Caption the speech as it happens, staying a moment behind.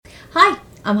Hi,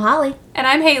 I'm Holly. And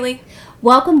I'm Haley.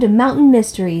 Welcome to Mountain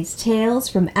Mysteries, Tales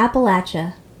from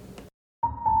Appalachia.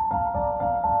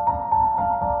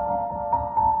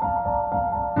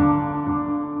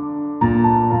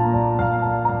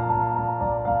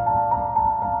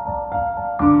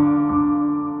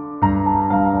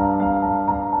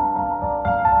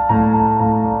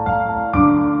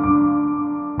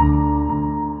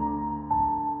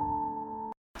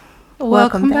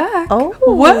 Welcome back. Oh.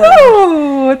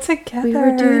 Whoa! Together. We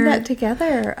were doing that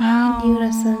together in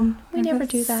unison. We We're never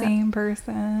the do that. Same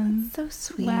person. So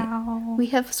sweet. Wow. We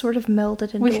have sort of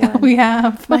melded into one. We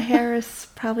have. My hair is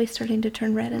probably starting to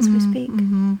turn red as we speak.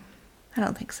 Mm-hmm. I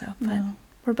don't think so, but No.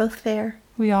 we're both fair.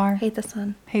 We are. Hate the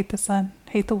sun. Hate the sun.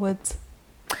 Hate the woods.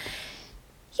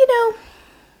 You know,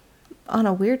 on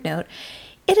a weird note,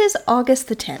 it is August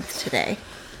the 10th today.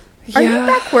 Are you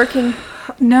back working?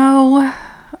 No.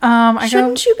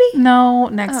 Shouldn't you be? No,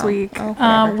 next Oh, week.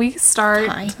 whatever. We start.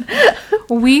 Fine.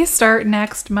 We start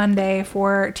next Monday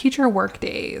for teacher work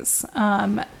days.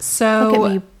 So Look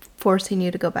at me forcing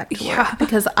you to go back to Yeah. work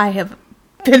because I have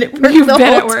been at work You've the been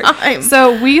whole at work. time.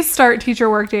 So we start teacher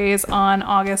work days on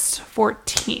August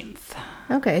 14th.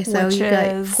 Okay, so which you got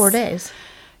is- 4 days.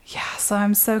 Yeah, so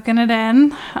I'm soaking it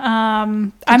in.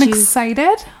 I'm you-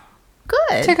 excited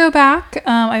Good. to go back.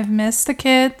 I've missed the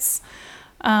kids.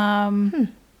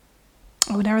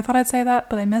 I never thought I'd say that,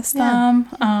 but I missed Yeah.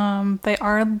 them. They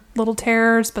are little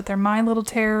terrors, but they're my little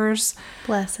terrors.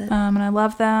 Bless it. And I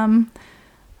love them.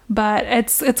 But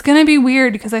it's going to be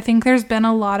weird because I think there's been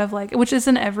a lot of which is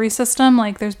in every system,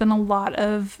 there's been a lot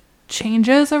of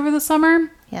changes over the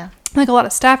summer. Yeah. A lot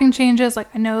of staffing changes. I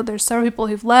know there's several people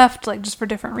who've left, just for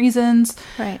different reasons.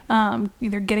 Right.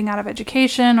 Either getting out of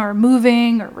education or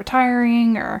moving or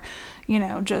retiring or,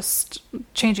 just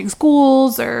changing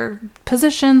schools or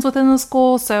positions within the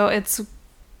school. So it's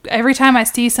every time I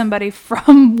see somebody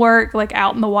from work,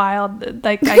 out in the wild,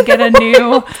 I get a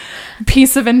new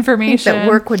piece of I think information. that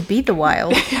work would be the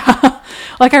wild. Yeah.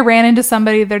 I ran into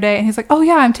somebody the other day and he's like, oh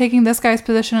yeah, I'm taking this guy's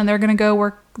position and they're going to go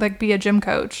work, be a gym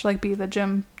coach, be the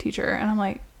gym teacher. And I'm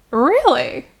like,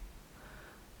 really?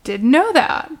 Didn't know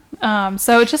that.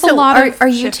 So it's just a lot of Are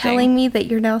you shifting. telling me that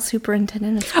you're now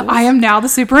superintendent of schools? I am now the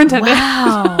superintendent.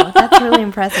 Wow, that's really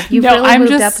impressive. You've No, really I'm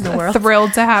moved just up in the world.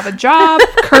 thrilled to have a job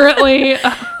currently.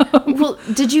 Well,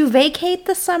 did you vacate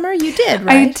this summer? You did, I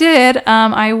right? did.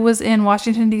 I was in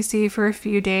Washington, D.C. for a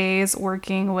few days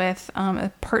working with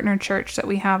a partner church that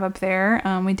we have up there.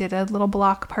 We did a little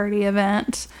block party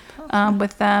event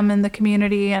with them in the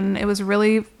community, and it was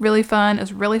really, really fun. It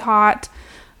was really hot,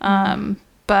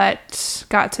 but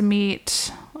got to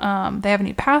meet... they have a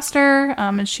new pastor,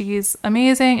 and she's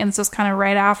amazing. And this was kind of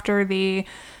right after the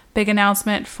big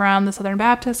announcement from the Southern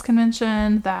Baptist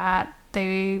Convention that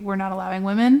they were not allowing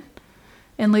women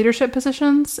in leadership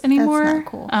positions anymore. That's not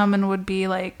cool. And would be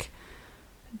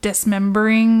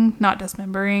dismembering, not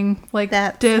dismembering, Right.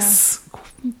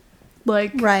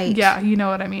 Yeah, you know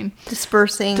what I mean.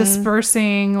 Dispersing. Yeah.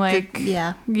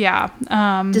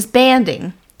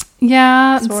 Disbanding.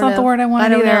 Yeah, it's Sort not the of. word I wanted I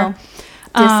don't either. know.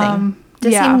 Dissing.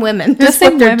 Dissing yeah. women. Dissing That's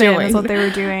what they're women doing. is what they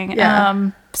were doing. Yeah.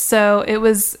 So it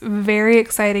was very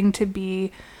exciting to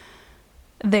be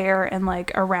there and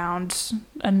around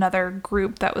another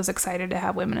group that was excited to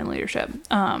have women in leadership.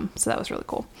 So that was really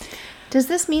cool. Does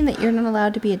this mean that you're not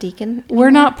allowed to be a deacon?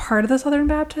 We're not part of the Southern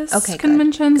Baptist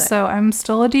Convention, good. So I'm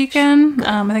still a deacon.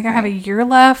 I think I have a year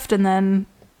left, and then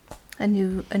A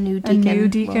new deacon. a new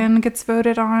deacon gets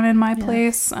voted on in my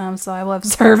place. So I will have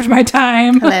served my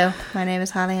time. Hello, my name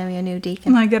is Holly. I'm your new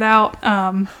deacon. When I get out.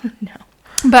 No.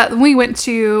 But we went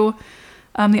to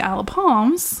the Isle of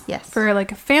Palms for a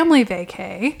family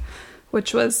vacay,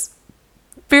 which was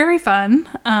very fun.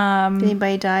 Did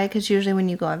anybody die? Because usually when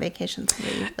you go on vacation,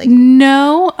 somebody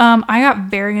No, I got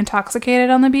very intoxicated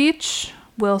on the beach.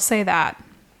 Will say that.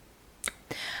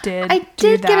 I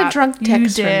did get a drunk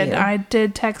text You did. from you. I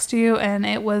did text you, and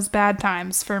it was bad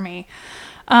times for me.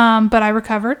 But I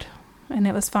recovered, and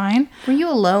it was fine. Were you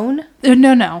alone?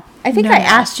 No. I think I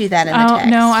asked you that in the text.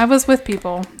 No, I was with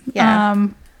people. Yeah.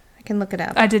 I can look it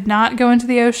up. I did not go into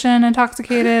the ocean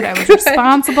intoxicated. I was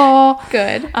responsible.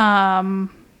 Good.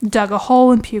 Dug a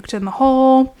hole and puked in the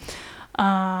hole.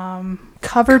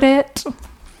 Covered it.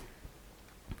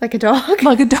 Like a dog?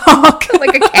 Like a dog.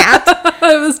 Like a cat?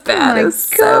 It was bad. Oh my It was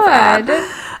so bad.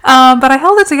 But I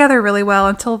held it together really well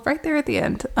until right there at the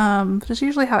end, which is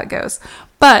usually how it goes.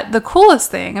 But the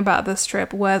coolest thing about this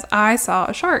trip was I saw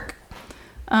a shark.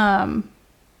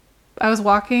 I was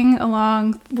walking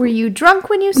along. Were you drunk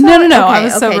when you saw No. it? Okay, I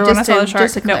was sober when I saw the shark.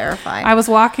 Just to clarify. I was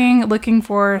walking looking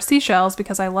for seashells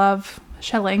because I love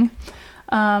shelling.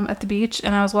 at the beach,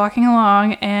 and I was walking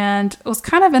along, and it was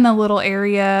kind of in a little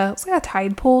area. It was like a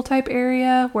tide pool type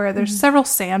area where there's several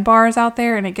sandbars out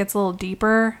there, and it gets a little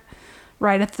deeper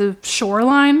right at the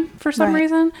shoreline for some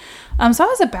reason. So I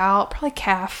was about probably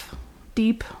calf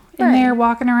deep in there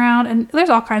walking around, and there's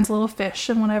all kinds of little fish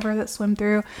and whatever that swim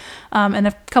through. And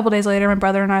a couple days later, my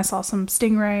brother and I saw some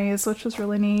stingrays, which was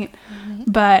really neat.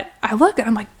 But I look and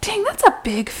I'm like, dang, that's a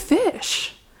big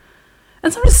fish.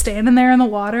 And so I'm just standing there in the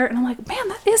water, and I'm like, man,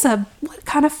 what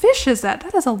kind of fish is that?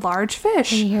 That is a large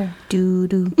fish. And you hear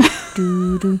doo-doo,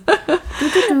 doo-doo,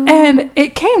 doo-doo. And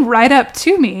it came right up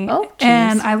to me. Oh, geez.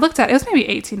 And I looked at it. It was maybe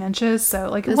 18 inches,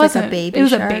 so like it wasn't like a baby It was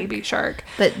shark. a baby shark.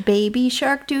 But baby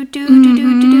shark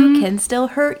doo-doo, can still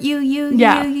hurt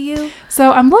you.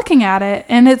 So I'm looking at it,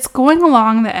 and it's going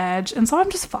along the edge, and so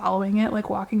I'm just following it, like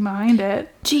walking behind it.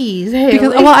 Jeez, Haley.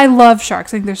 Because, well, I love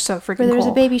sharks. I think they're so freaking Where there's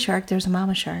cool. a baby shark, there's a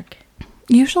mama shark.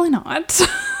 Usually not.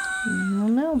 I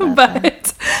don't know about that.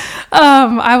 But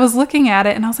I was looking at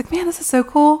it, and I was like, man, this is so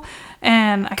cool.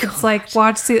 And I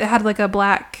could see it had like a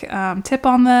black tip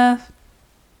on the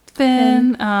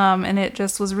fin, and it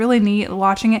just was really neat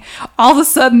watching it. All of a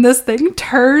sudden, this thing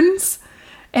turns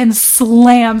and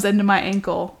slams into my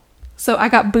ankle. So I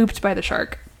got booped by the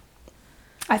shark.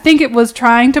 I think it was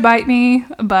trying to bite me,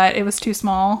 but it was too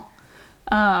small.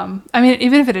 I mean,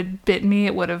 even if it had bitten me,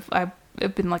 it would have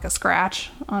been like a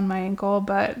scratch on my ankle,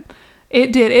 but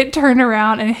it did. It turned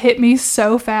around and hit me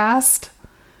so fast.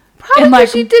 Probably and,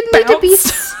 because you didn't need to be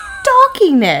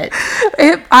stalking it.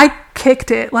 I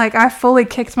kicked it. Like, I fully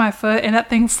kicked my foot, and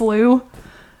that thing flew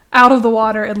out of the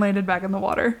water and landed back in the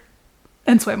water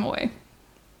and swam away.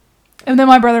 And then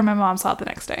my brother and my mom saw it the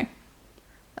next day.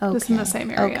 Okay. Just in the same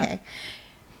area. Okay.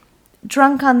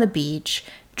 Drunk on the beach,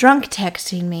 drunk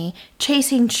texting me,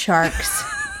 chasing sharks.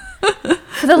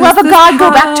 For the love of God,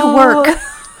 go back to work.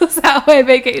 This is how I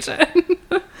vacation.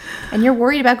 And you're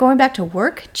worried about going back to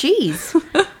work? Jeez.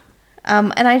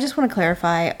 And I just want to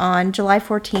clarify, on July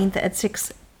 14th at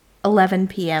 6:11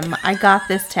 p.m., I got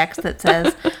this text that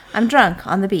says, I'm drunk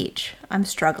on the beach. I'm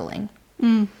struggling.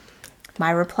 My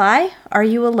reply, are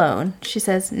you alone? She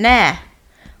says, nah,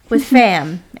 with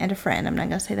fam and a friend. I'm not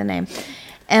going to say the name.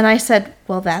 And I said,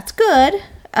 well, that's good.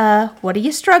 What are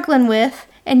you struggling with?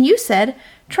 And you said,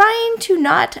 trying to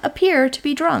not appear to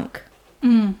be drunk.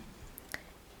 And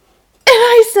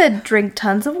I said, drink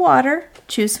tons of water,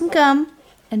 chew some gum,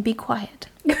 and be quiet.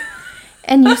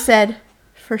 And you said,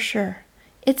 for sure.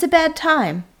 It's a bad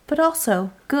time, but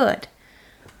also good.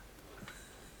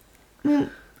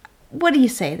 What do you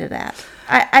say to that?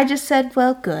 I just said,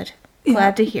 well, good.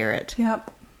 Glad to hear it.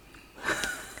 Yep.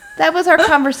 That was our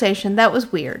conversation. That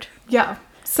was weird. Yeah.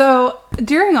 So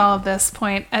during all of this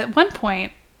point, at one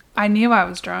point, I knew I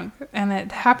was drunk, and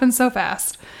it happened so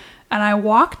fast. And I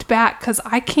walked back because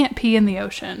I can't pee in the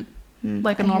ocean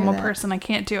like a normal person. I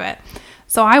can't do it.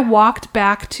 So I walked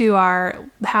back to our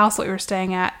house that we were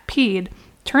staying at, peed,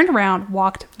 turned around,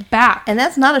 walked back. And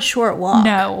that's not a short walk.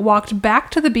 No, walked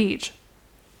back to the beach.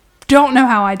 Don't know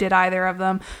how I did either of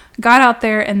them. Got out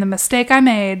there, and the mistake I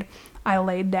made, I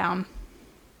laid down.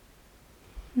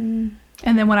 And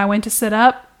then when I went to sit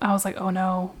up, I was like, oh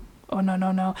no.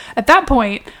 At that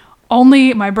point,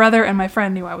 only my brother and my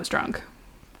friend knew I was drunk.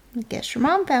 I guess your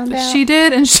mom found out. She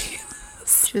did, and she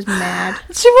was mad.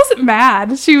 She wasn't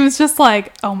mad. She was just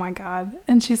like, oh my God.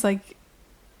 And she's like,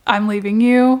 I'm leaving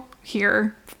you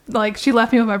here. Like, she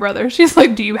left me with my brother. She's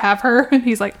like, do you have her? And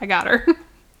he's like, I got her.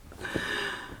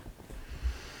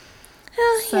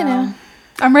 Well, So, you know.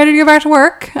 I'm ready to go back to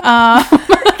work.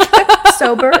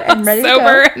 Sober and ready to go.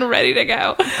 Sober and ready to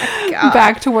go. God.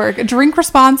 Back to work. Drink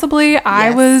responsibly.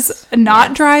 I was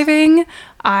not driving.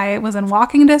 I was in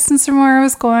walking distance from where I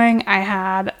was going. I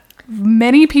had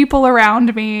many people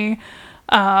around me.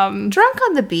 Drunk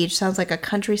on the Beach sounds like a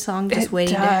country song just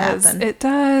waiting to happen. It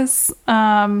does.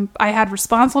 I had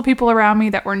responsible people around me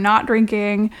that were not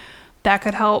drinking that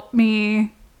could help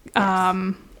me.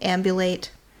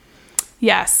 Ambulate.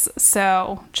 Yes.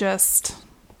 So just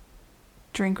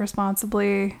drink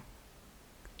responsibly.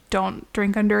 Don't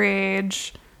drink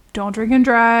underage. Don't drink and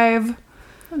drive.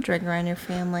 Don't drink around your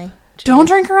family. Don't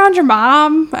drink around your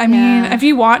mom. I mean, if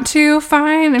you want to,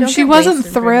 fine. And she wasn't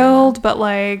thrilled, but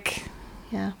like,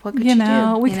 yeah, what could you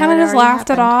know, do? we kind of just laughed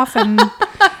it off, and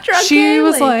she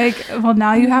was like, well,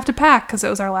 now you have to pack because it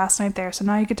was our last night there. So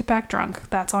now you get to pack drunk.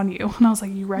 That's on you. And I was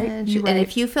like, you right. And, you right. And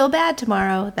if you feel bad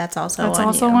tomorrow, that's also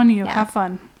on you. Yeah. Have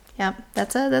fun. Yeah,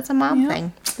 that's a mom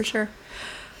thing for sure.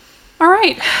 All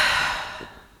right.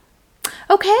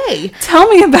 Okay. Tell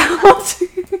me about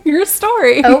your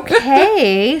story.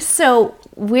 Okay. So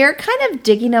we're kind of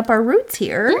digging up our roots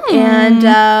here, and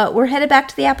we're headed back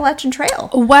to the Appalachian Trail.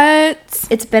 What?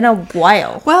 It's been a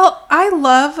while. Well, I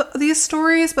love these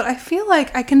stories, but I feel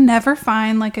like I can never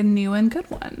find like a new and good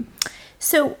one.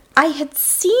 So I had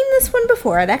seen this one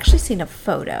before. I'd actually seen a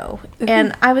photo,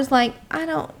 and I was like,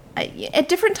 at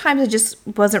different times I just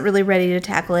wasn't really ready to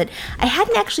tackle it. I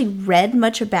hadn't actually read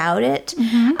much about it,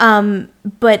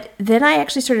 but then I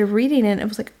actually started reading it, and it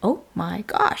was like, oh my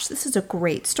gosh, this is a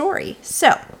great story.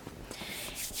 So,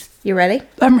 you ready?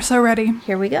 I'm so ready.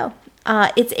 Here we go.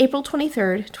 It's April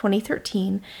 23rd,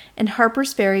 2013, in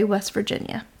Harpers Ferry, West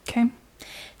Virginia. Okay.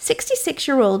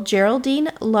 66-year-old Geraldine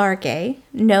Largay,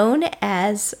 known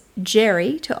as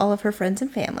Jerry to all of her friends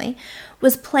and family,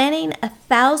 was planning a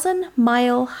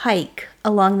 1,000-mile hike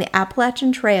along the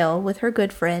Appalachian Trail with her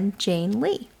good friend Jane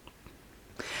Lee.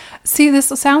 See, this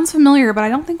sounds familiar, but I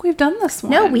don't think we've done this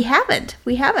one. No, we haven't.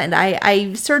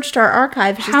 I searched our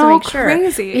archives just How to make sure.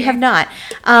 crazy. We have not.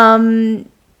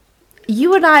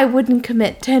 You and I wouldn't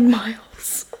commit 10 miles.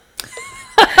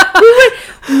 We would,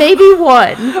 maybe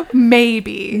one.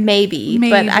 Maybe.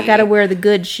 But I gotta wear the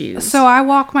good shoes. So I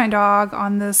walk my dog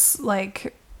on this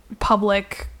like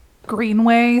public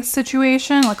greenway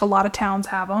situation, like a lot of towns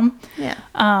have them. Yeah.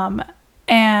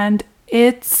 And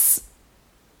it's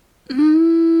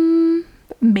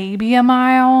maybe a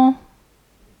mile,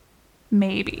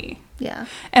 maybe. Yeah.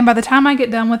 And by the time I get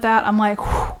done with that, I'm like,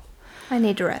 whew, I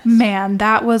need to rest. man,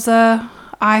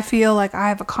 I feel like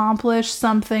I've accomplished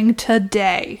something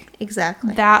today.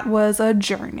 Exactly. That was a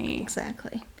journey.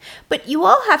 Exactly. But you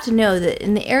all have to know that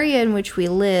in the area in which we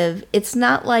live, it's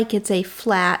not like it's a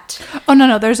flat Oh,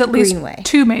 no. There's at least greenway.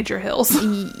 2 major hills.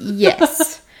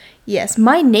 Yes. Yes.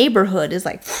 My neighborhood is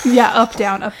like Yeah, up,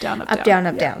 down, up, down, up, down. up, down,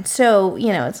 up, down. So,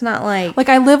 it's not like... Like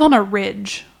I live on a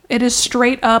ridge. It is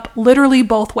straight up, literally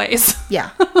both ways. Yeah.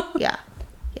 Yeah.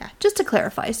 Yeah. Just to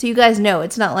clarify. So you guys know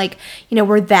it's not like,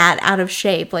 we're that out of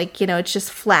shape. Like, it's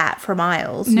just flat for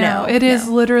miles. No, it is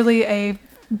literally a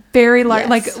very large...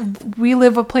 Yes. Like, we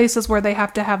live at places where they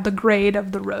have to have the grade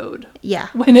of the road. Yeah.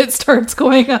 When it starts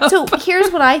going up. So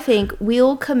here's what I think.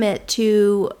 We'll commit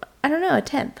to, I don't know,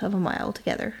 1/10 of a mile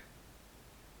together.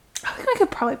 I think I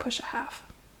could probably push a half.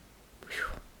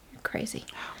 You're crazy.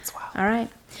 Oh, it's wild. All right.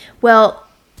 Well,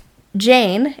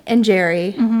 Jane and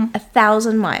Jerry,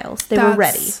 1,000 miles. They were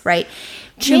ready, That's right?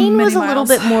 too Jane many was a little miles.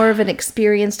 bit more of an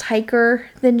experienced hiker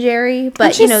than Jerry, but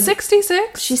And she's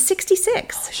 66? she's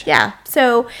 66. Yeah.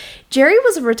 So Jerry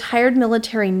was a retired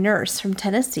military nurse from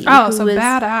Tennessee. Oh, who so was,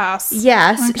 badass.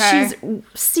 Yes, Okay. she's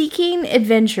seeking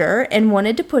adventure and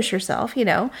wanted to push herself,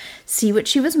 see what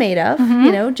she was made of.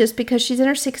 Just because she's in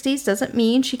her 60s doesn't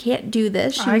mean she can't do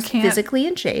this. She I was can't physically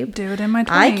in shape. do it in my 20s.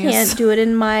 I can't do it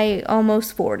in my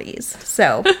almost 40s.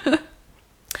 So,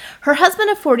 her husband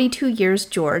of 42 years,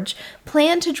 George,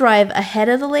 planned to drive ahead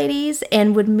of the ladies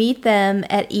and would meet them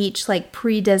at each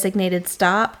pre-designated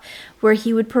stop, where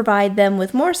he would provide them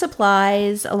with more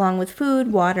supplies along with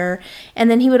food, water, and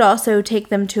then he would also take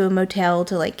them to a motel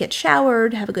to get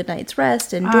showered, have a good night's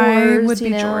rest indoors. I would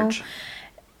be George.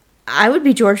 I would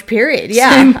be George, period.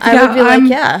 Yeah. Same. I would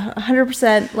Yeah, be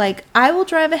 100%. I will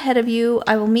drive ahead of you.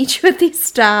 I will meet you at these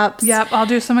stops. Yep, I'll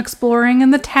do some exploring in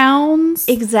the towns.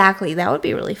 Exactly. That would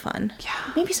be really fun.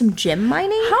 Yeah. Maybe some gym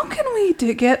mining? How can we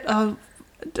get a...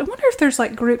 I wonder if there's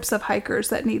groups of hikers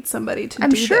that need somebody to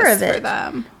I'm do sure this of it. for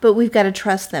them. But we've got to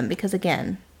trust them because,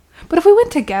 again, But if we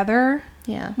went together,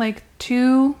 yeah.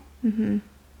 2, and we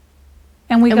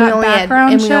And we got only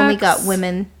background checks. we only got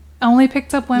women. Only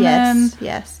picked up women.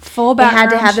 Yes. Full They had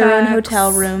background to have their own checks.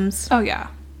 hotel rooms. Oh, yeah.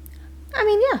 I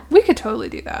mean, yeah, We could totally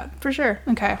do that. for sure.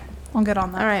 Okay. I'll get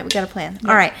on that. All right, we got a plan.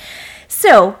 All right.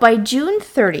 So, by June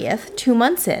 30th, 2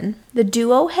 months in, the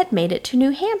duo had made it to New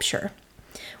Hampshire,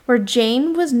 where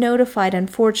Jane was notified,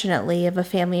 unfortunately, of a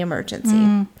family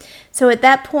emergency. So at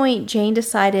that point, Jane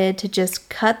decided to just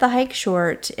cut the hike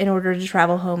short in order to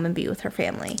travel home and be with her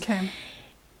family. Okay.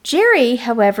 Jerry,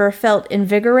 however, felt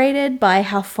invigorated by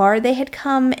how far they had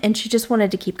come, and she just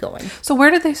wanted to keep going. So where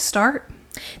did they start?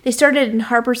 They started in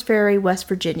Harpers Ferry, West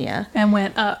Virginia, And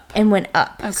went up. and went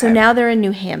up. So Okay. now they're in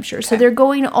New Hampshire. So Okay. they're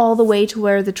going all the way to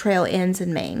where the trail ends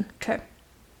in Maine. Okay.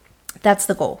 That's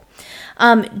the goal.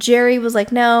 Jerry was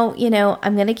like, no,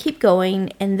 I'm going to keep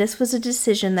going. And this was a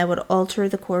decision that would alter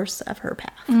the course of her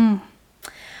path.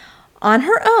 On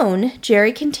her own,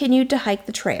 Jerry continued to hike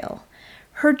the trail.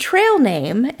 Her trail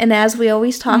name, and as we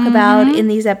always talk about in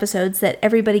these episodes, that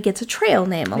everybody gets a trail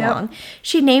name along,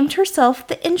 she named herself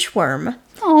the Inchworm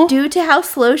Aw. due to how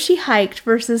slow she hiked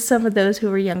versus some of those who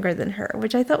were younger than her,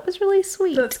 which I thought was really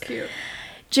sweet. That's cute.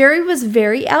 Jerry was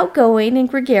very outgoing and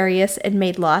gregarious and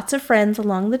made lots of friends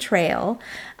along the trail.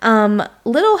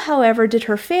 Little, however, did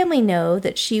her family know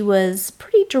that she was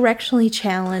pretty directionally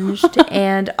challenged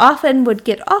and often would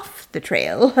get off the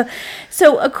trail.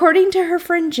 So, according to her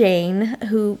friend Jane,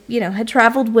 who, had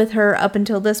traveled with her up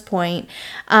until this point,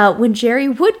 when Jerry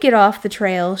would get off the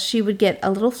trail, she would get a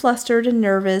little flustered and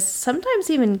nervous, sometimes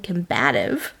even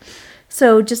combative.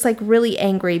 So just like really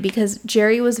angry because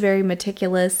Jerry was very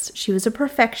meticulous. She was a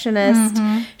perfectionist.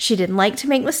 She didn't like to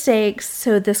make mistakes.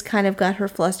 So this kind of got her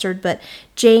flustered. But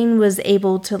Jane was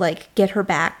able to like get her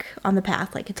back on the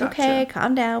path. Like, it's okay,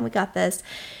 calm down, we got this.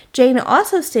 Jane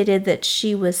also stated that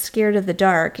she was scared of the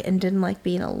dark and didn't like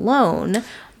being alone.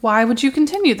 Why would you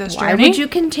continue this journey? Why would you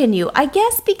continue? I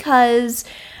guess because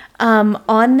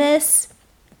on this,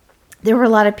 there were a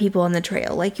lot of people on the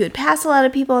trail. Like, you would pass a lot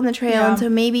of people on the trail, and so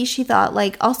maybe she thought,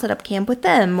 like, I'll set up camp with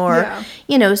them, or,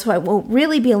 so I won't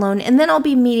really be alone, and then I'll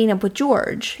be meeting up with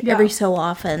George every so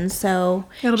often, so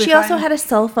she also had a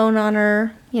cell phone on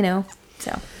her,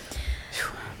 so.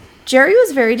 Jerry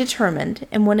was very determined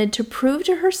and wanted to prove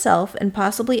to herself and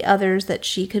possibly others that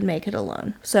she could make it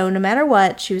alone. So no matter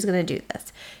what, she was going to do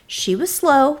this. She was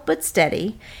slow but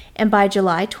steady, and by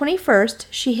July 21st,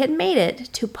 she had made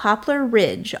it to Poplar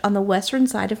Ridge on the western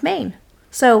side of Maine.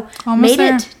 So, almost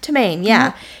there. It to Maine,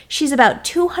 yeah. She's about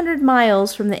 200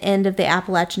 miles from the end of the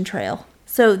Appalachian Trail.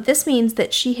 So this means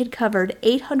that she had covered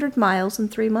 800 miles in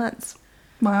 3 months.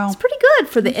 Wow. It's pretty good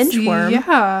for the inchworm.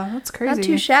 Yeah, that's crazy. Not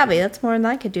too shabby. That's more than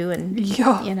I could do in,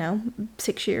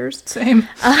 6 years. Same.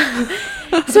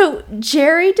 So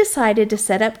Jerry decided to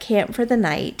set up camp for the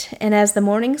night, and as the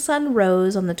morning sun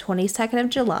rose on the 22nd of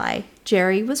July,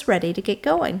 Jerry was ready to get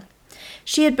going.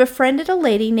 She had befriended a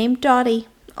lady named Dottie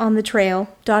on the trail.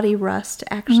 Dottie Rust,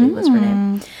 actually, was her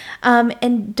name.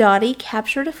 And Dottie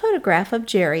captured a photograph of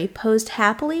Jerry posed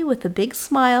happily with a big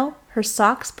smile, her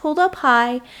socks pulled up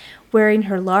high, wearing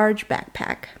her large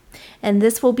backpack. And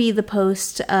this will be the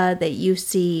post that you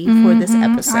see for this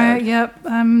episode.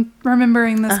 I'm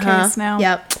remembering this case now.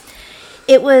 Yep.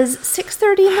 It was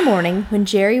 6:30 in the morning when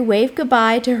Jerry waved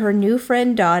goodbye to her new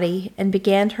friend Dottie and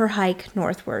began her hike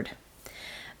northward.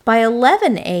 By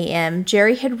 11 a.m.,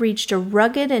 Jerry had reached a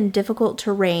rugged and difficult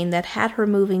terrain that had her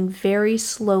moving very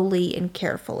slowly and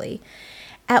carefully.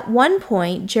 At one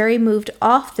point, Jerry moved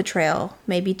off the trail,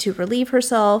 maybe to relieve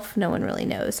herself, no one really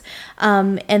knows,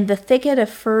 and the thicket of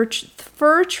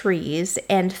fir trees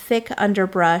and thick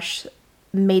underbrush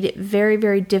made it very,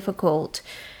 very difficult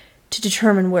to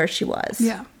determine where she was.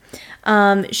 Yeah.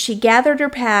 She gathered her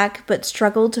pack, but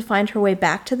struggled to find her way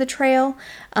back to the trail,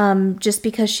 just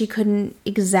because she couldn't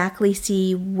exactly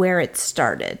see where it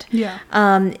started. Yeah.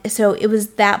 So it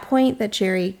was that point that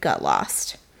Jerry got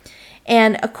lost.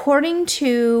 And according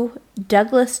to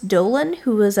Douglas Dolan,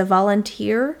 who was a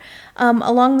volunteer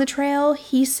along the trail,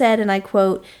 he said, and I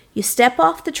quote, "You step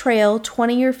off the trail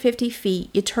 20 or 50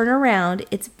 feet, you turn around,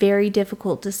 it's very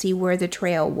difficult to see where the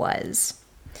trail was."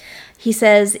 He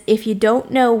says, if you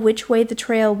don't know which way the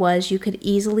trail was, you could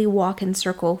easily walk in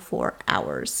circle for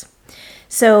hours.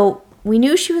 So we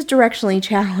knew she was directionally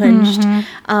challenged,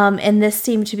 and this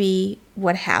seemed to be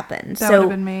what happened. That would have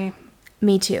been me.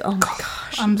 Me too. Oh my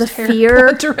gosh. I'm the terrible fear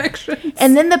at directions.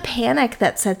 And then the panic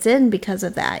that sets in because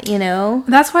of that,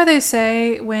 That's why they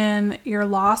say when you're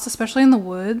lost, especially in the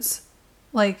woods,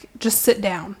 like, just sit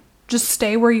down. Just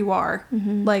stay where you are.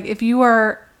 Like, if you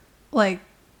are, like,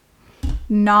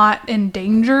 not in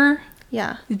danger,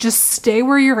 just stay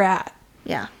where you're at.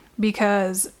 Yeah.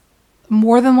 Because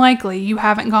more than likely you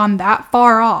haven't gone that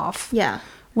far off. Yeah.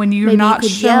 When you're not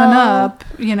showing up,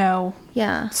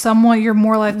 Yeah. someone you're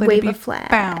more likely Wave to be a flag.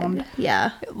 found.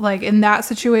 Yeah. Like, in that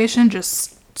situation,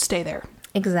 just stay there.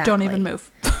 Exactly. Don't even move.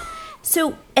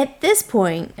 So at this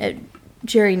point,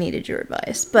 Jerry needed your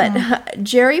advice, but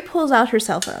Jerry pulls out her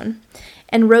cell phone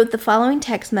and wrote the following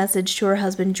text message to her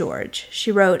husband, George.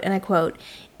 She wrote, and I quote,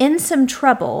 "In some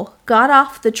trouble, got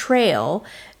off the trail,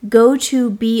 go to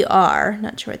BR,"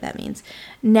 not sure what that means,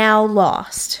 "now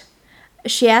lost."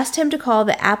 She asked him to call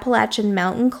the Appalachian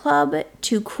Mountain Club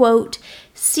to, quote,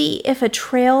 "see if a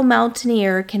trail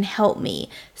mountaineer can help me,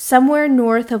 somewhere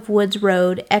north of Woods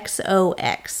Road,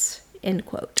 XOX," end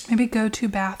quote. Maybe go to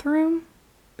bathroom?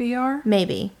 BR?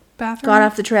 Maybe. Bathroom? Got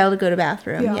off the trail to go to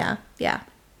bathroom. Yeah.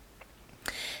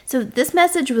 So this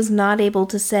message was not able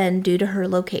to send due to her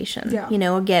location.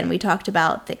 Yeah. Again, we talked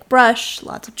about thick brush,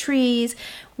 lots of trees,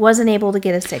 wasn't able to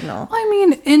get a signal. I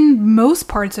mean, in most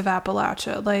parts of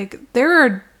Appalachia, like,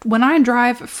 when I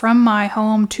drive from my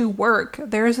home to work,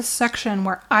 there's a section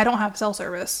where I don't have cell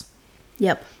service.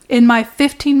 Yep. In my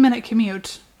 15-minute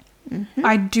commute,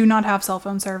 I do not have cell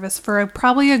phone service for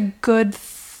probably a good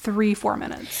 3-4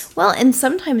 minutes. Well, and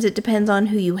sometimes it depends on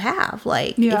who you have.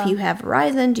 Like, Yeah. if you have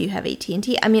Verizon, do you have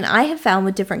AT&T? I mean, I have found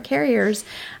with different carriers,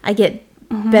 I get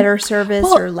better service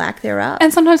Well, or lack thereof.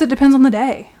 And sometimes it depends on the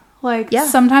day. Like, Yeah.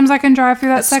 sometimes I can drive through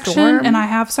that section storm. and I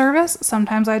have service.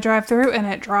 Sometimes I drive through and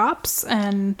it drops.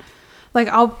 And, like,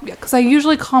 because I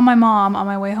usually call my mom on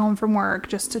my way home from work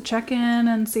just to check in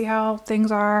and see how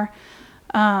things are.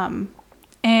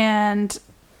 And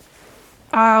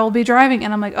I'll be driving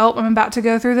and I'm like, oh, I'm about to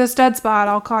go through this dead spot.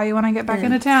 I'll call you when I get back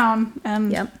into town.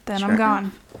 And then sure I'm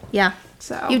gone. Yeah.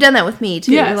 So You've done that with me,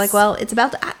 too. Yes. You're like, well, it's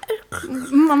about to...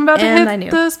 I'm about to And I hit knew.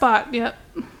 the spot. Yep.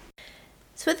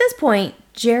 So at this point,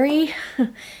 Jerry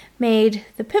made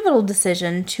the pivotal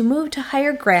decision to move to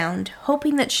higher ground,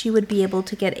 hoping that she would be able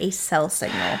to get a cell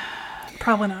signal.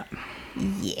 Probably not.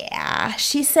 Yeah,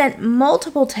 she sent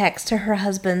multiple texts to her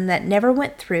husband that never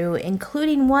went through,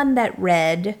 including one that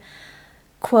read,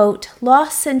 quote,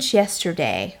 "Lost since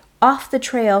yesterday. Off the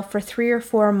trail for 3 or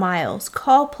 4 miles.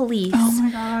 Call police Oh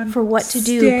my God. for what to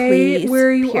do, Stay please."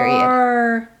 where you period.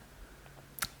 are.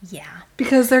 Yeah.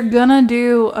 Because they're gonna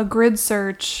do a grid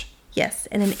search Yes,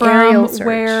 and an from aerial search.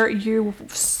 where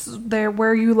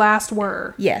you last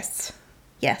were. Yes.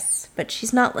 Yes, but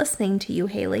she's not listening to you,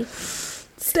 Haley.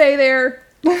 Stay there.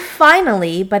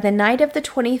 Finally, by the night of the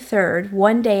 23rd,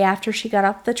 one day after she got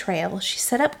off the trail, she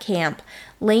set up camp,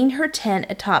 laying her tent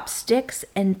atop sticks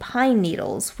and pine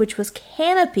needles, which was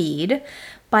canopied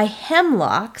by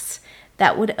hemlocks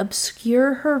that would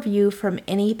obscure her view from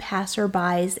any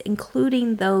passerbys,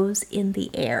 including those in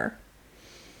the air.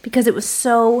 Because it was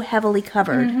so heavily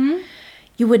covered,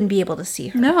 you wouldn't be able to see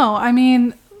her. No, I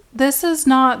mean, these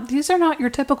are not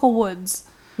your typical woods.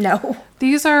 No.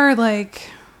 These are like,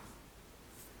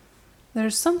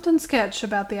 there's something sketch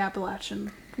about the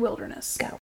Appalachian wilderness.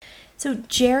 So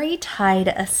Jerry tied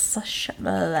a...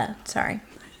 sorry.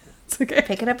 It's okay.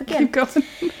 Pick it up again. Keep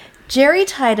going. Jerry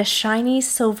tied a shiny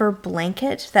silver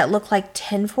blanket that looked like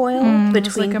tinfoil It's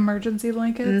between... like emergency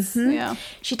blankets. Yeah.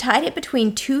 She tied it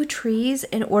between 2 trees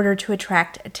in order to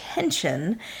attract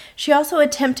attention. She also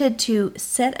attempted to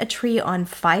set a tree on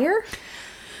fire.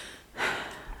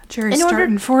 Jerry's In order-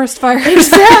 starting forest fires.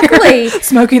 Exactly.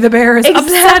 Smokey the Bear is upset.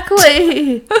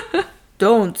 Exactly.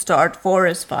 Don't start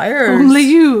forest fires. Only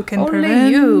you can Only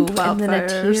prevent you. wildfires. And then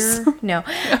a tear. No.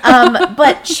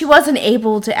 But she wasn't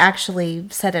able to actually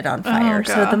set it on fire.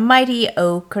 So God. the mighty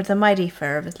oak or the mighty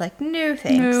fir was like, no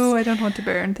thanks. No, I don't want to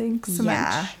burn things so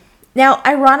much. Now,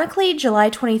 ironically, July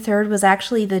 23rd was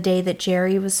actually the day that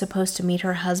Jerry was supposed to meet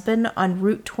her husband on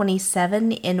Route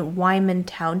 27 in Wyman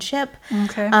Township.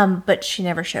 Okay. But she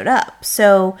never showed up.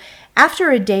 So after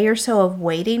a day or so of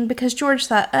waiting, because George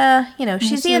thought,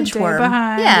 she's It's the a day inchworm.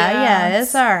 behind, Yeah, yeah.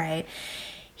 it's all right.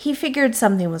 He figured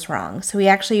something was wrong. So he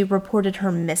actually reported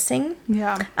her missing.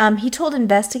 Yeah. He told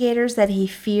investigators that he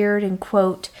feared, and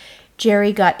quote,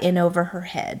 Jerry got in over her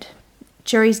head.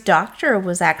 Jerry's doctor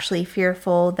was actually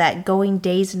fearful that going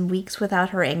days and weeks without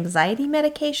her anxiety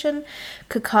medication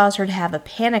could cause her to have a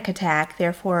panic attack,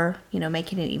 therefore,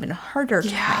 making it even harder to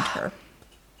find her.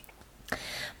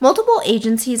 Multiple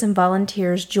agencies and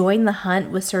volunteers joined the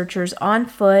hunt with searchers on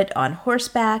foot, on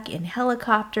horseback, in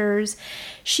helicopters.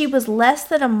 She was less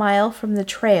than a mile from the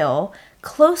trail,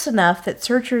 close enough that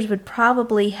searchers would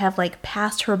probably have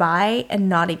passed her by and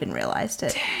not even realized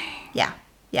it. Dang.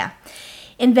 Yeah.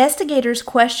 Investigators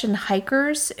questioned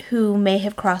hikers who may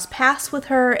have crossed paths with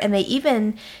her, and they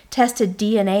even tested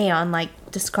DNA on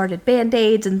discarded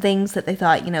Band-Aids and things that they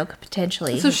thought, could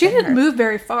potentially. So have she been didn't her. move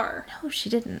very far. No, she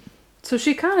didn't. So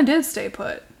she kind of did stay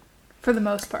put for the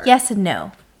most part. Yes and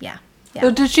no. Yeah. So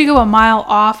did she go a mile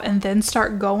off and then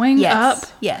start going up?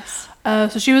 Yes. So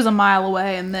she was a mile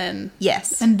away and then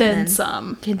Yes. and then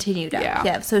some. Continued up. Yeah.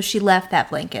 Yeah. So she left that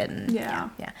blanket. And, Yeah.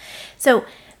 So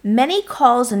many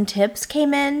calls and tips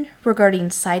came in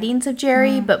regarding sightings of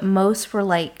Jerry, but most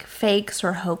were fakes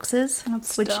or hoaxes,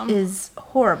 That's which dumb. is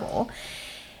horrible.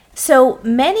 So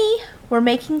many were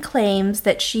making claims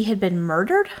that she had been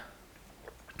murdered.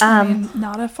 I mean,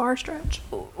 not a far stretch.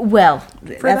 Well,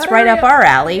 that's that right up area. our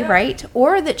alley, Yeah. right?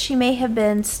 Or that she may have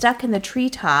been stuck in the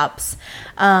treetops,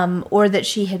 or that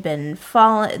she had been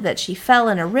that she fell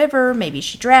in a river, maybe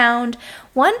she drowned.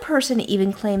 One person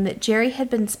even claimed that Jerry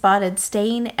had been spotted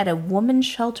staying at a woman's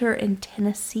shelter in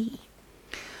Tennessee.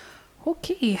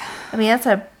 Okay. I mean, that's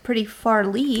a pretty far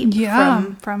leap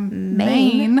from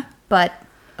Maine. but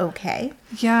okay.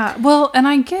 Yeah. Well,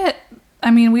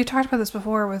 and we talked about this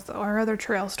before with our other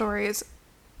trail stories.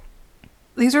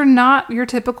 These are not your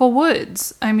typical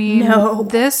woods. I mean, No.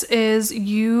 This is,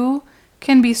 you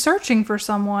can be searching for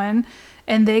someone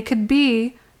and they could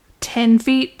be 10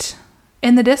 feet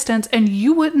in the distance and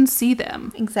you wouldn't see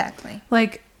them. Exactly.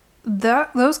 Like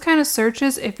those kind of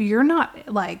searches, if you're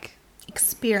not like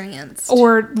experienced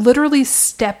or literally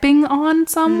stepping on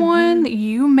someone,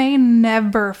 you may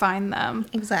never find them.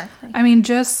 Exactly. I mean,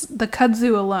 just the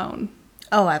kudzu alone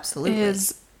Oh, absolutely.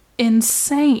 is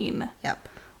insane. Yep.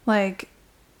 Like,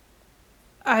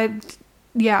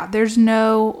 there's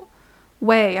no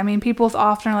way. I mean, people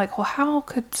often are like, well, how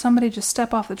could somebody just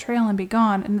step off the trail and be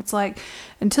gone? And it's like,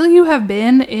 until you have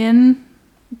been in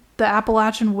the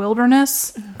Appalachian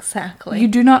wilderness, Exactly. you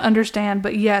do not understand.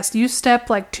 But yes, you step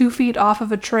like 2 feet off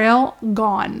of a trail,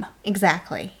 gone.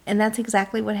 Exactly. And that's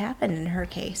exactly what happened in her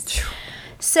case.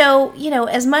 So,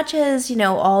 as much as,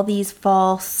 all these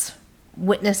false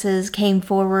witnesses came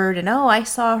forward and, oh, I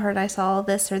saw her and I saw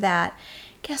this or that,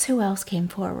 guess who else came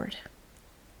forward?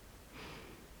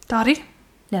 Dottie?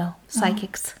 No,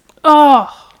 psychics.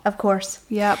 Oh, Of course.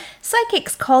 yep.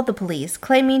 Psychics called the police,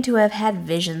 claiming to have had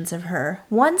visions of her.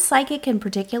 One psychic in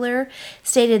particular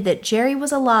stated that Jerry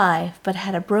was alive but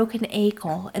had a broken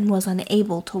ankle and was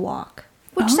unable to walk.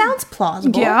 Which sounds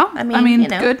plausible. Yeah. I mean,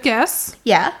 good guess.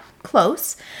 Yeah,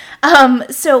 close.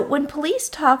 So when police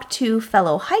talked to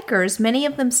fellow hikers, many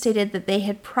of them stated that they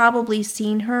had probably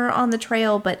seen her on the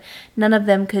trail, but none of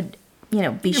them could,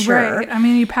 be sure. Right. I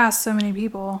mean, you pass so many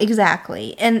people.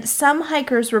 Exactly. And some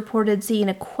hikers reported seeing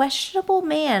a questionable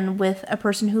man with a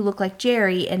person who looked like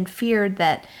Jerry and feared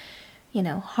that,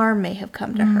 harm may have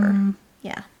come to her.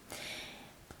 Yeah.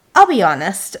 I'll be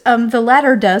honest. The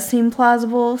latter does seem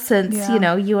plausible since,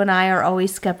 Yeah. you and I are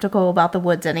always skeptical about the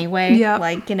woods anyway. Yep.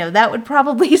 Like, that would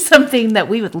probably be something that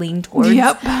we would lean towards.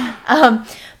 Yep.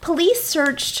 Police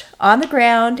searched on the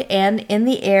ground and in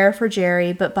the air for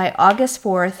Jerry, but by August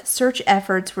 4th, search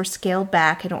efforts were scaled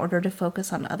back in order to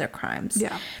focus on other crimes.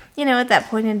 Yeah. At that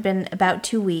point it had been about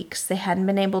 2 weeks. They hadn't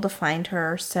been able to find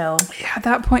her, so... Yeah, at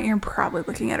that point, you're probably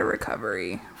looking at a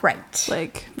recovery. Right.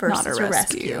 Like, Versus not a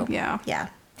rescue. Yeah. Yeah.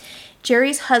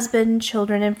 Jerry's husband,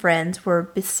 children, and friends were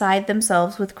beside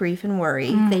themselves with grief and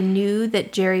worry. They knew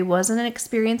that Jerry wasn't an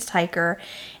experienced hiker,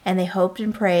 and they hoped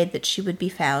and prayed that she would be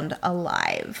found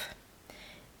alive.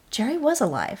 Jerry was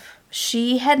alive.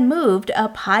 She had moved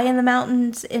up high in the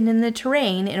mountains and in the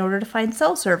terrain in order to find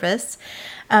cell service.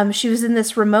 She was in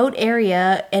this remote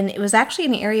area, and it was actually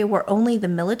an area where only the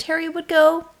military would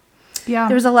go. Yeah.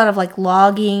 There was a lot of,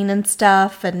 logging and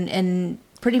stuff, and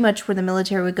pretty much where the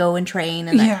military would go and train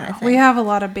and that kind of thing. We have a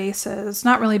lot of bases.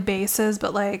 Not really bases,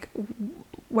 but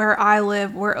where I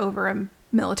live, we're over a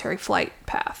military flight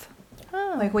path.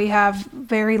 Oh. We have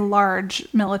very large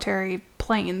military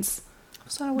planes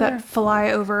that fly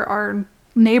over our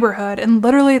neighborhood, and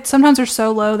literally sometimes they're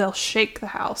so low they'll shake the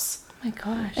house. Oh my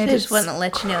gosh. It They just is wouldn't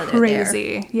let you know they're there.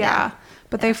 Crazy. Yeah.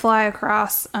 But they fly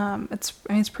across. It's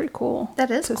pretty cool.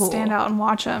 That is to cool. stand out and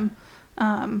watch them.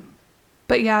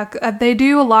 But yeah, they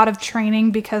do a lot of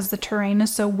training because the terrain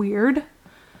is so weird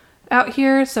out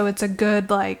here. So it's a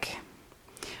good,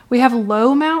 we have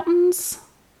low mountains,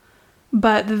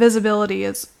 but the visibility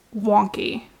is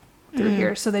wonky through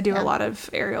here. So they do a lot of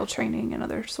aerial training and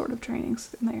other sort of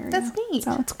trainings in the area. That's neat.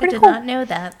 So it's I pretty did cool. not know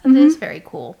that. That is very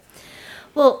cool.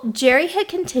 Well, Jerry had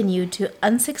continued to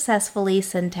unsuccessfully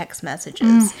send text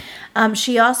messages.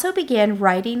 She also began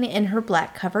writing in her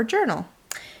black cover journal.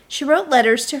 She wrote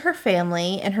letters to her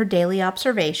family and her daily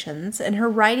observations, and her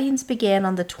writings began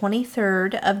on the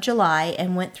 23rd of July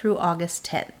and went through August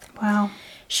 10th. Wow.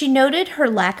 She noted her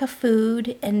lack of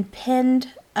food and penned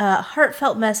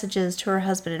heartfelt messages to her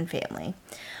husband and family.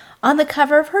 On the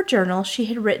cover of her journal, she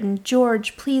had written,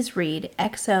 "George, please read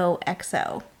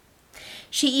XOXO."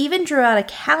 She even drew out a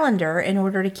calendar in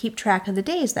order to keep track of the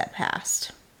days that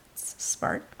passed. It's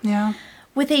smart. Yeah.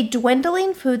 With a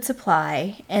dwindling food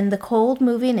supply and the cold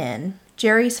moving in,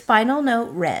 Jerry's final note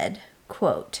read,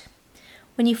 quote,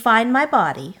 "When you find my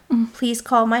body, please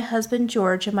call my husband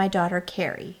George and my daughter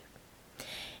Carrie.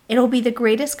 It will be the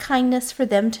greatest kindness for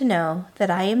them to know that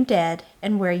I am dead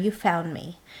and where you found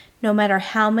me, no matter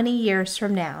how many years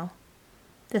from now."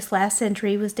 This last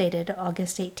entry was dated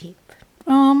August 18th.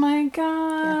 Oh my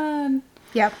God.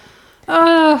 Yep.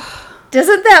 Ugh.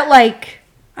 Doesn't that,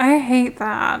 I hate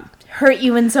that. hurt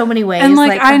you in so many ways? And oh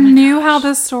I my knew gosh. how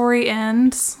this story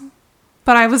ends,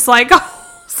 but I was like,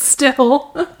 oh,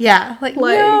 still. Yeah.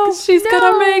 No, she's no.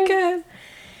 gonna make it.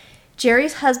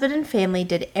 Jerry's husband and family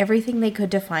did everything they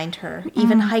could to find her,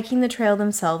 even hiking the trail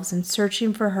themselves and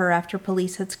searching for her after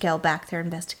police had scaled back their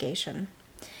investigation.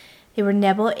 They were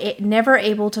never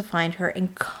able to find her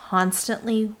and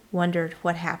constantly wondered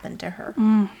what happened to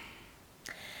her.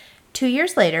 2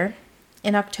 years later,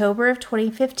 in October of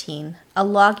 2015, a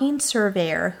logging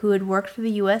surveyor who had worked for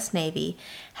the U.S. Navy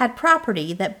had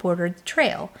property that bordered the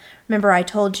trail. Remember I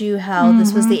told you how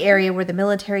this was the area where the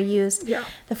military used? Yeah.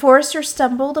 The forester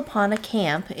stumbled upon a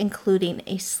camp, including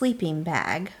a sleeping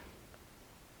bag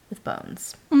with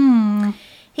bones.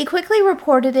 He quickly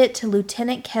reported it to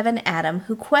Lieutenant Kevin Adam,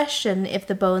 who questioned if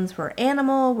the bones were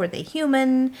animal, were they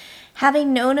human.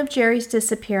 Having known of Jerry's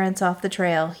disappearance off the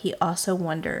trail, he also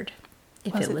wondered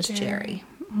if it was Jerry.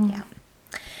 Yeah.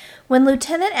 When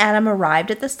Lieutenant Adam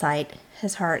arrived at the site,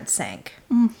 his heart sank.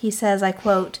 He says, I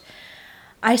quote,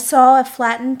 I saw a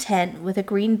flattened tent with a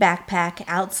green backpack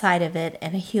outside of it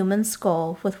and a human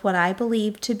skull with what I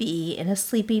believed to be in a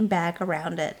sleeping bag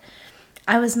around it.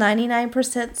 I was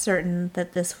 99% certain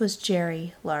that this was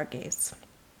Jerry Largaze.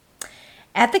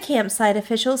 At the campsite,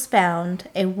 officials found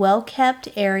a well-kept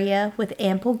area with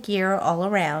ample gear all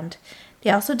around.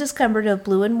 They also discovered a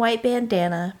blue and white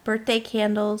bandana, birthday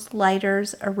candles,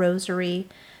 lighters, a rosary,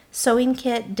 sewing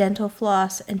kit, dental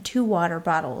floss, and 2 water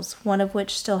bottles, one of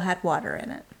which still had water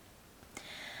in it.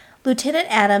 Lieutenant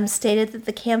Adams stated that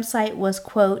the campsite was,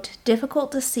 quote,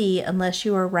 difficult to see unless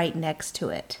you were right next to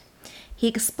it. He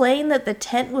explained that the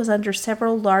tent was under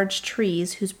several large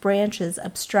trees whose branches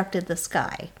obstructed the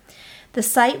sky. The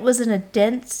site was in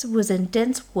dense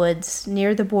woods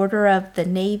near the border of the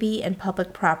Navy and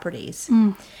public properties.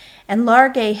 And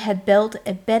Largay had built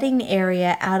a bedding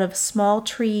area out of small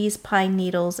trees, pine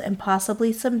needles, and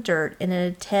possibly some dirt in an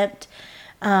attempt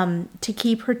to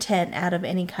keep her tent out of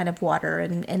any kind of water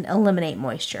and eliminate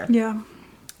moisture. Yeah.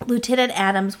 Lieutenant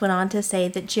Adams went on to say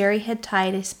that Jerry had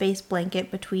tied a space blanket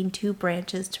between 2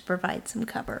 branches to provide some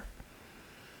cover.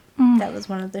 That was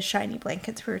one of the shiny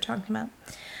blankets we were talking about.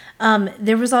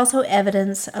 There was also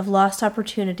evidence of lost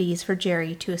opportunities for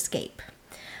Jerry to escape.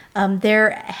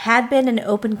 There had been an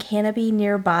open canopy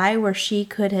nearby where she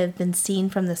could have been seen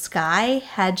from the sky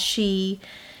had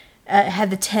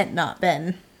the tent not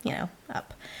been,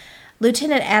 up.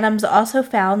 Lieutenant Adams also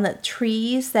found that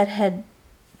trees that had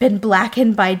been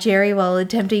blackened by Jerry while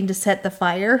attempting to set the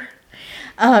fire.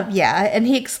 And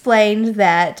he explained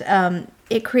that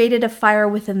it created a fire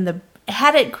within the...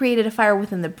 Had it created a fire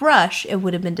within the brush, it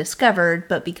would have been discovered,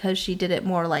 but because she did it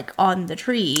more like on the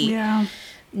tree,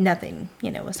 nothing,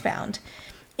 was found.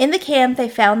 In the camp, they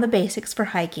found the basics for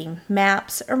hiking: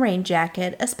 maps, a rain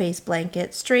jacket, a space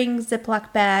blanket, strings,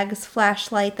 Ziploc bags,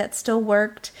 flashlight that still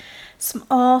worked,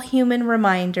 small human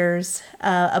reminders,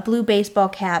 a blue baseball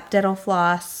cap, dental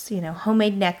floss,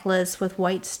 homemade necklace with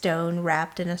white stone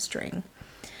wrapped in a string.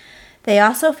 They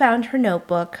also found her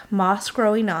notebook, moss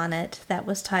growing on it, that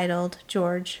was titled,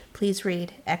 George, please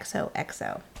read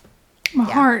XOXO. My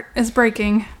heart is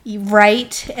breaking.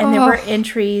 Right. And there were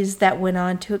entries that went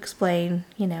on to explain,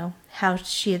 how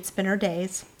she had spent her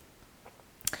days.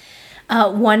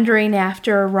 Wandering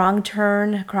after a wrong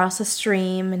turn across a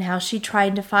stream, and how she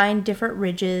tried to find different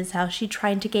ridges, how she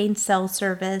tried to gain cell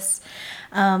service.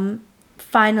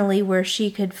 Finally, where she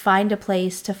could find a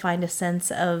place to find a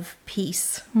sense of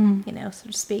peace, so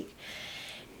to speak.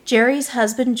 Jerry's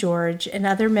husband, George, and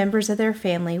other members of their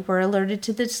family were alerted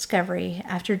to the discovery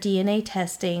after DNA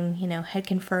testing, had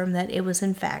confirmed that it was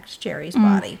in fact Jerry's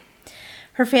body.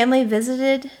 Her family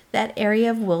visited that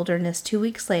area of wilderness 2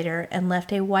 weeks later and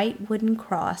left a white wooden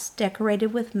cross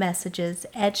decorated with messages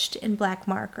etched in black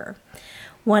marker,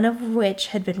 one of which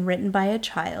had been written by a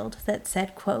child that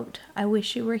said, quote, I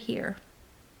wish you were here.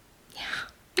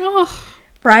 Yeah. Oh.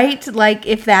 Right? Like,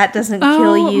 if that doesn't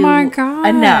kill you my gosh.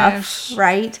 enough,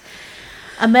 right?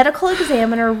 A medical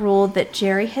examiner ruled that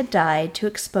Jerry had died to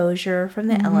exposure from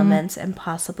the elements and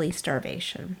possibly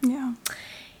starvation. Yeah.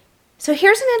 So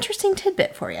here's an interesting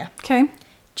tidbit for you. Okay.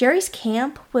 Jerry's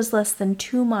camp was less than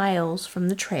 2 miles from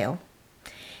the trail.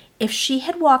 If she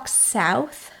had walked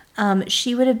south,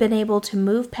 she would have been able to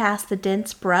move past the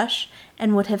dense brush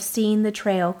and would have seen the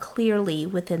trail clearly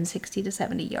within 60 to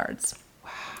 70 yards.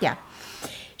 Wow. Yeah.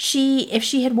 If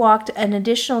she had walked an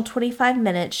additional 25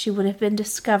 minutes, she would have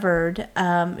discovered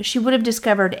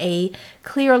a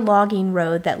clear logging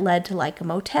road that led to like a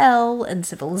motel and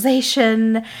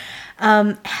civilization.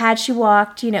 Had she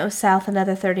walked, south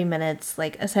another 30 minutes,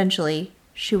 like essentially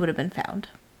she would have been found.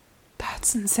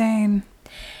 That's insane.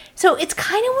 So it's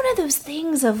kind of one of those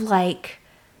things of like,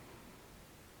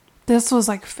 this was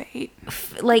like fate.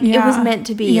 It was meant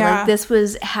to be. Yeah. Like this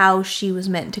was how she was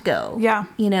meant to go. Yeah.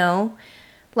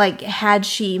 Like, had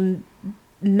she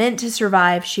meant to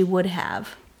survive, she would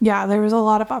have. Yeah, there was a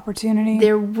lot of opportunity.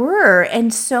 There were.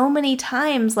 And so many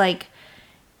times, like,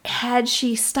 had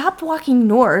she stopped walking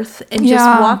north and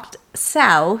just walked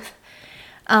south,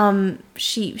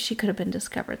 she could have been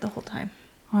discovered the whole time.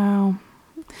 Wow.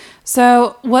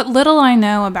 So, what little I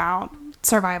know about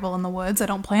survival in the woods, I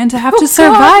don't plan to have to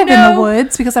survive in the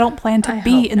woods because I don't plan to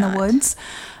be in the woods.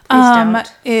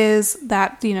 Don't. Is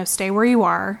that, stay where you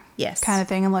are. Yes. Kind of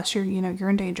thing, unless you're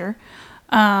in danger.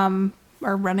 Or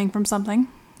running from something.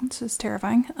 It's just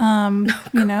terrifying.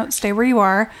 Stay where you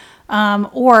are.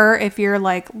 Or if you're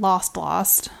like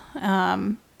lost,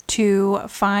 to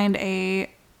find a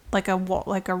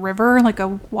river, like a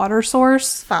water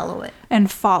source. Follow it. And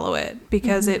follow it,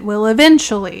 because it will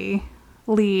eventually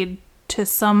lead to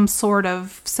some sort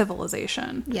of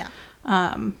civilization. Yeah.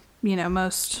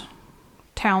 Most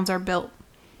towns are built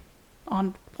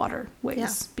on waterways, Yeah.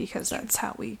 because that's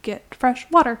how we get fresh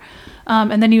water.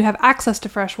 And then you have access to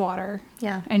fresh water.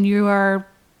 Yeah. And you are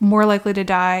more likely to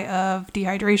die of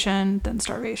dehydration than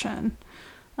starvation.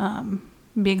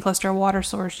 Being close to a water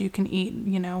source, you can eat,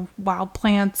 wild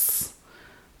plants,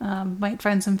 might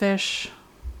find some fish.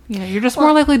 You're just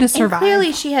more likely to survive. And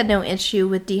clearly she had no issue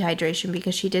with dehydration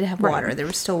because she did have water. Right. There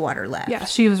was still water left. Yeah,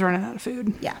 she was running out of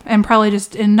food. Yeah. And probably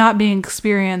just in not being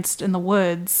experienced in the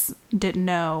woods, didn't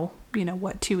know,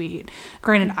 what to eat.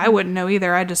 Granted, I wouldn't know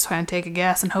either. I'd just kind of take a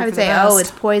guess and hope I would for the say, best. oh,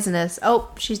 it's poisonous. Oh,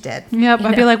 she's dead. Yep,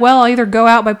 I'd be like, well, I'll either go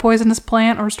out by poisonous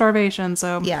plant or starvation,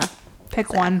 so yeah, pick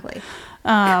exactly.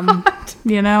 one.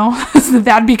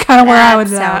 That'd be kind of where I would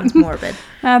be at. Sounds morbid.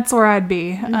 That's where I'd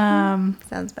be.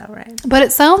 Sounds about right. But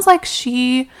it sounds like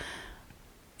she,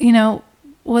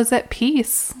 was at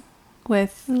peace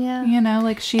with,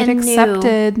 like she'd And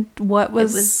accepted what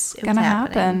was going to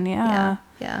happen. Yeah.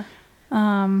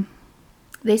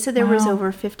 They said there was over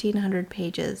 1,500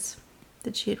 pages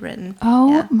that she had written.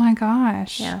 Oh my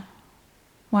gosh. Yeah.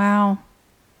 Wow.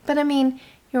 But I mean,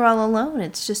 you're all alone.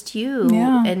 It's just you.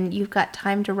 Yeah. And you've got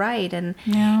time to write. And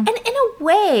in Yeah. a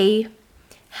way,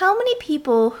 how many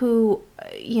people who,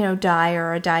 die or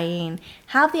are dying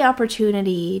have the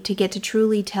opportunity to get to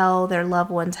truly tell their loved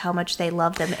ones how much they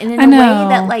love them? And in a way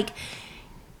that, like,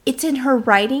 it's in her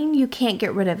writing, you can't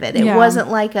get rid of it. It wasn't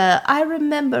like I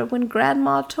remember when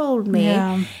Grandma told me.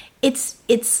 Yeah. It's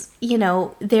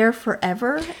there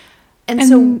forever. And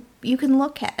so you can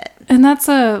look at it. And that's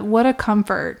what a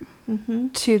comfort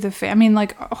to the I mean,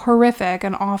 like, horrific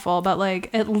and awful, but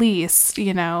like, at least,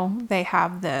 they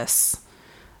have this,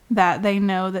 that they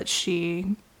know that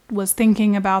she was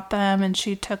thinking about them and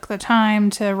she took the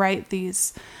time to write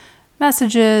these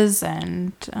messages,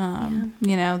 and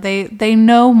they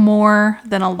know more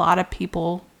than a lot of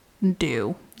people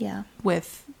do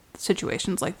with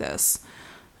situations like this.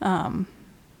 But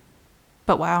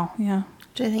wow, yeah.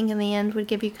 Which I think in the end would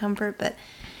give you comfort, but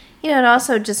it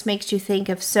also just makes you think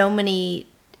of so many,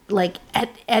 like,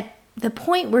 at the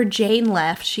point where Jane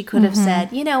left, she could have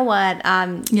said, you know what,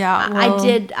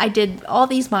 I did all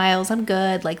these miles, I'm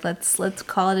good, like, let's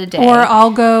call it a day. Or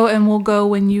I'll go and we'll go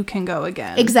when you can go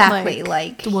again. Exactly.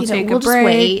 Like we'll take a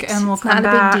break and we'll come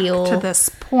back to this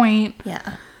point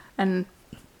and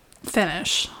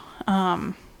finish.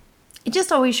 It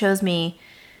just always shows me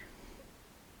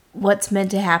what's meant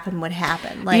to happen would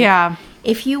happen. Like,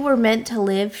 if you were meant to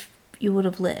live, you would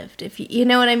have lived. If you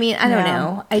know what I mean? I don't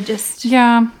know. I just...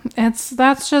 Yeah,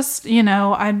 that's just,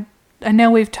 I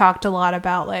know we've talked a lot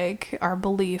about, like, our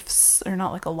beliefs, or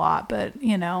not like a lot, but,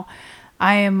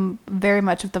 I am very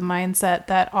much of the mindset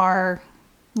that our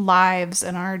lives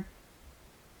and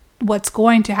what's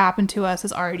going to happen to us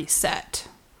is already set.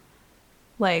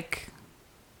 Like,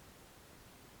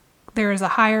 there is a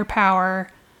higher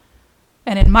power,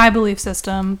 and in my belief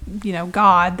system,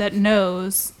 God, that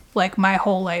knows, like, my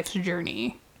whole life's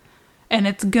journey, and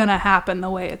it's gonna happen the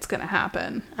way it's gonna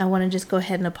happen. I want to just go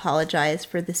ahead and apologize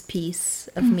for this piece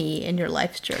of me in your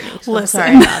life's journey. So Listen.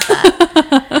 sorry about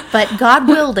that. But God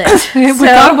willed it.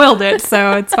 God willed it,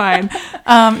 so it's fine.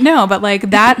 No, but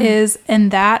like, that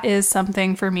is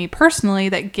something for me personally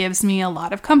that gives me a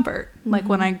lot of comfort. Like,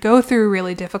 when I go through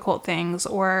really difficult things,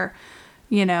 or,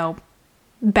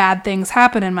 bad things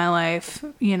happen in my life,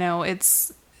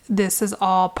 this is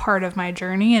all part of my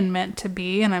journey and meant to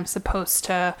be, and I'm supposed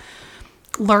to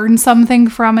learn something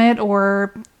from it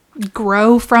or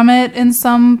grow from it in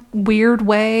some weird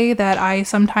way that I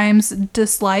sometimes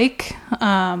dislike.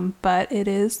 But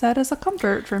that is a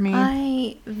comfort for me.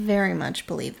 I very much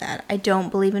believe that. I don't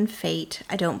believe in fate.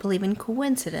 I don't believe in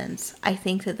coincidence. I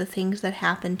think that the things that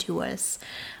happen to us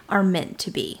are meant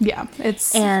to be. Yeah.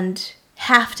 And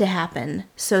have to happen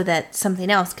so that something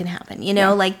else can happen,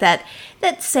 like that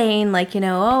saying, like,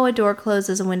 oh, a door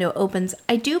closes, a window opens.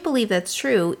 I do believe that's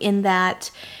true, in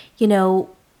that,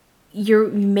 you're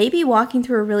maybe walking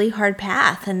through a really hard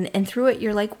path, and through it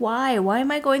you're like, why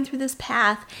am I going through this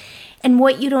path? And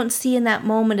what you don't see in that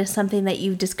moment is something that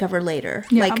you discover later.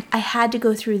 Yeah. Like, I had to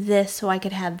go through this so I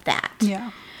could have that.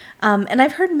 Yeah. And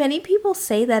I've heard many people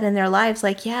say that in their lives,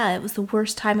 like, yeah, it was the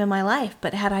worst time in my life,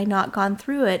 but had I not gone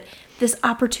through it, this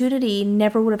opportunity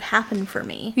never would have happened for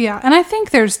me. Yeah, and I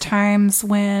think there's times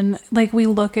when, like, we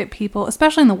look at people,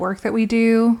 especially in the work that we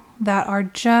do, that are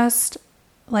just,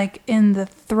 like, in the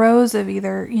throes of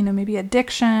either, you know, maybe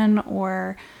addiction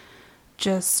or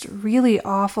just really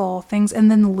awful things, and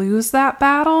then lose that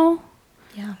battle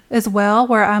Yeah. as well,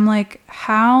 where I'm like,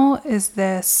 how is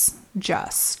this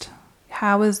just?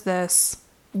 How is this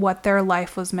what their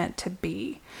life was meant to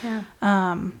be? Yeah.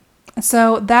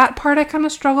 So that part I kind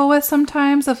of struggle with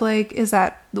sometimes, of like, is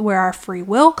that where our free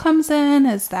will comes in?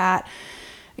 Is that,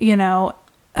 you know,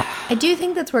 I do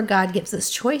think that's where God gives us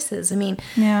choices. I mean,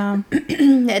 yeah,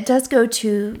 it does go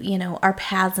to, you know, our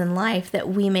paths in life, that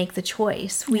we make the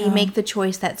choice. We Yeah. make the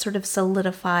choice that sort of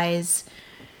solidifies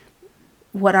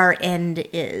what our end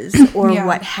is, or Yeah.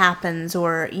 what happens,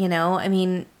 or, you know, I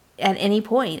mean, at any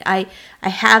point. I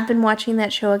have been watching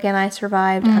that show again, I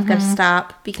Survived. I've got to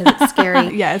stop because it's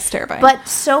scary. yeah, it's terrifying. But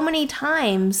so many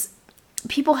times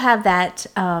people have that,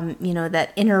 you know,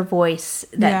 that inner voice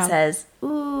that Yeah. says,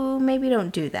 ooh, maybe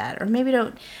don't do that, or maybe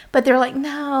don't. But they're like,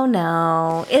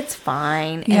 no, it's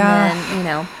fine. And Yeah. then, you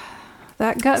know,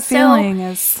 that gut So- feeling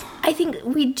is, I think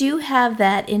we do have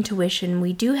that intuition.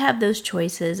 We do have those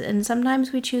choices, and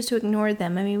sometimes we choose to ignore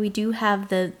them. I mean, we do have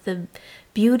the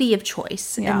beauty of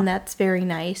choice, Yeah. and that's very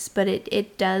nice, but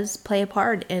it does play a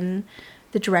part in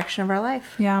the direction of our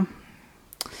life. yeah.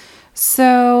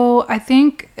 So I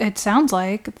think it sounds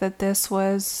like that this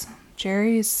was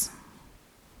Jerry's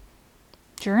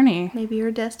journey. Maybe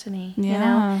your destiny, Yeah. you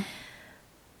know?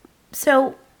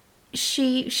 So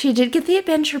she did get the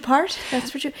adventure part,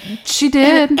 that's for sure. She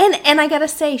did. And I gotta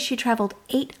say, she traveled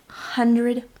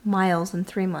 800 miles in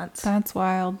 3 months. That's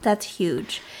wild. That's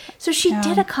huge. So she Yeah.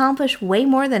 did accomplish way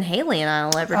more than Haley and I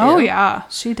will ever do. Oh, yeah.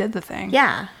 She did the thing.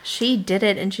 Yeah, she did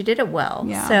it, and she did it well.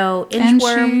 Yeah. So and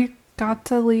Inchworm, she got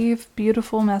to leave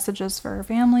beautiful messages for her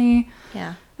family.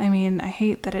 yeah, I mean, I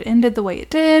hate that it ended the way it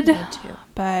did. me too.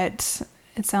 But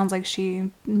it sounds like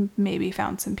she maybe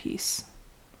found some peace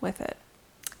with it.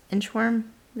 Inchworm,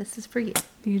 this is for you.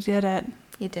 You did it.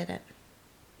 You did it.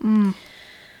 Mm.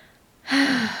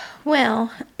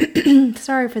 Well,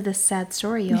 sorry for this sad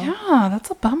story, y'all. Yeah,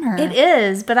 that's a bummer. It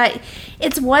is, but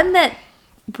it's one that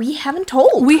we haven't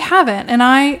told. We haven't, and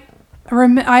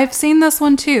I've seen this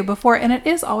one too before, and it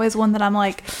is always one that I'm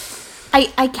like, I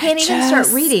can't even start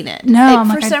just- reading it. No, I'm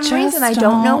For like, some just reason, I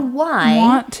don't know why.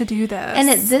 Want to do this? And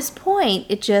at this point,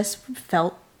 it just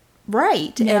felt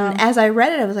right. Yeah. And as I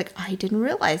read it, I was like, I didn't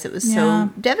realize it was Yeah.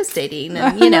 so devastating.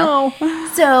 And, you know.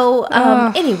 So,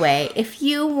 anyway, if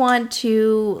you want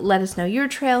to let us know your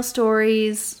trail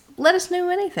stories, let us know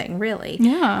anything, really.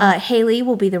 Yeah. Haley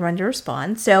will be the one to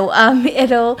respond. So, it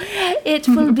will be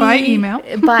By email.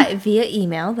 via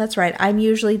email. That's right. I'm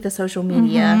usually the social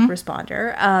media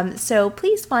responder. So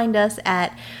please find us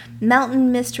at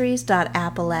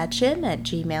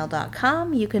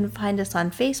mountainmysteries.appalachian@gmail.com. You can find us on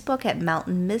Facebook at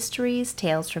Mountain Mysteries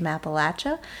Tales from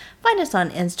Appalachia. Find us on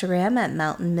Instagram at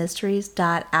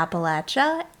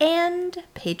mountainmysteries.appalachia, and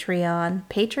Patreon,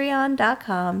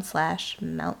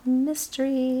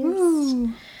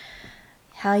 patreon.com/mountainmysteries.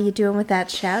 How you doing with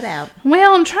that shout out?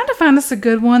 Well, I'm trying to find us a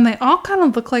good one. They all kind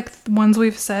of look like the ones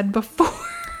we've said before.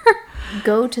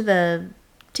 Go to the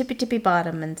tippy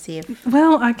bottom and see if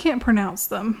Well, I can't pronounce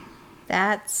them.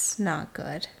 that's not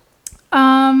good.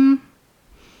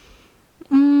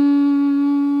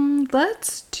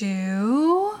 Let's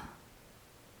do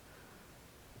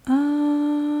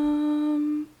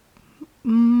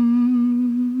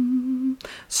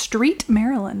Street,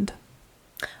 Maryland.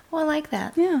 Oh, I like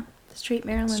that. Yeah, Street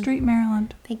Maryland. Street,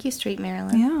 Maryland. Thank you, Street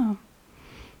Maryland. Yeah.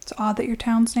 It's odd that your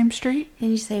town's named Street.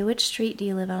 And you say, which street do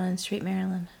you live on in Street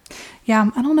Maryland? Yeah,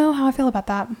 I don't know how I feel about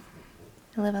that.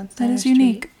 I live on That Center is Street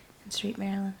unique. in Street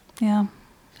Maryland. Yeah,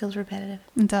 Feels repetitive.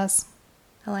 it does.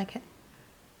 I like it.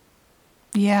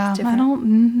 Yeah, I different.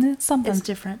 don't. It's something. It's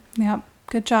different. Yep.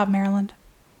 Good job, Maryland.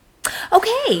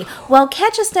 Okay, well,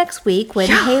 catch us next week when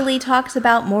Haley talks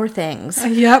about more things.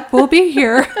 Yep, we'll be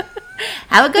here.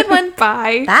 Have a good one.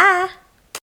 Bye. Bye.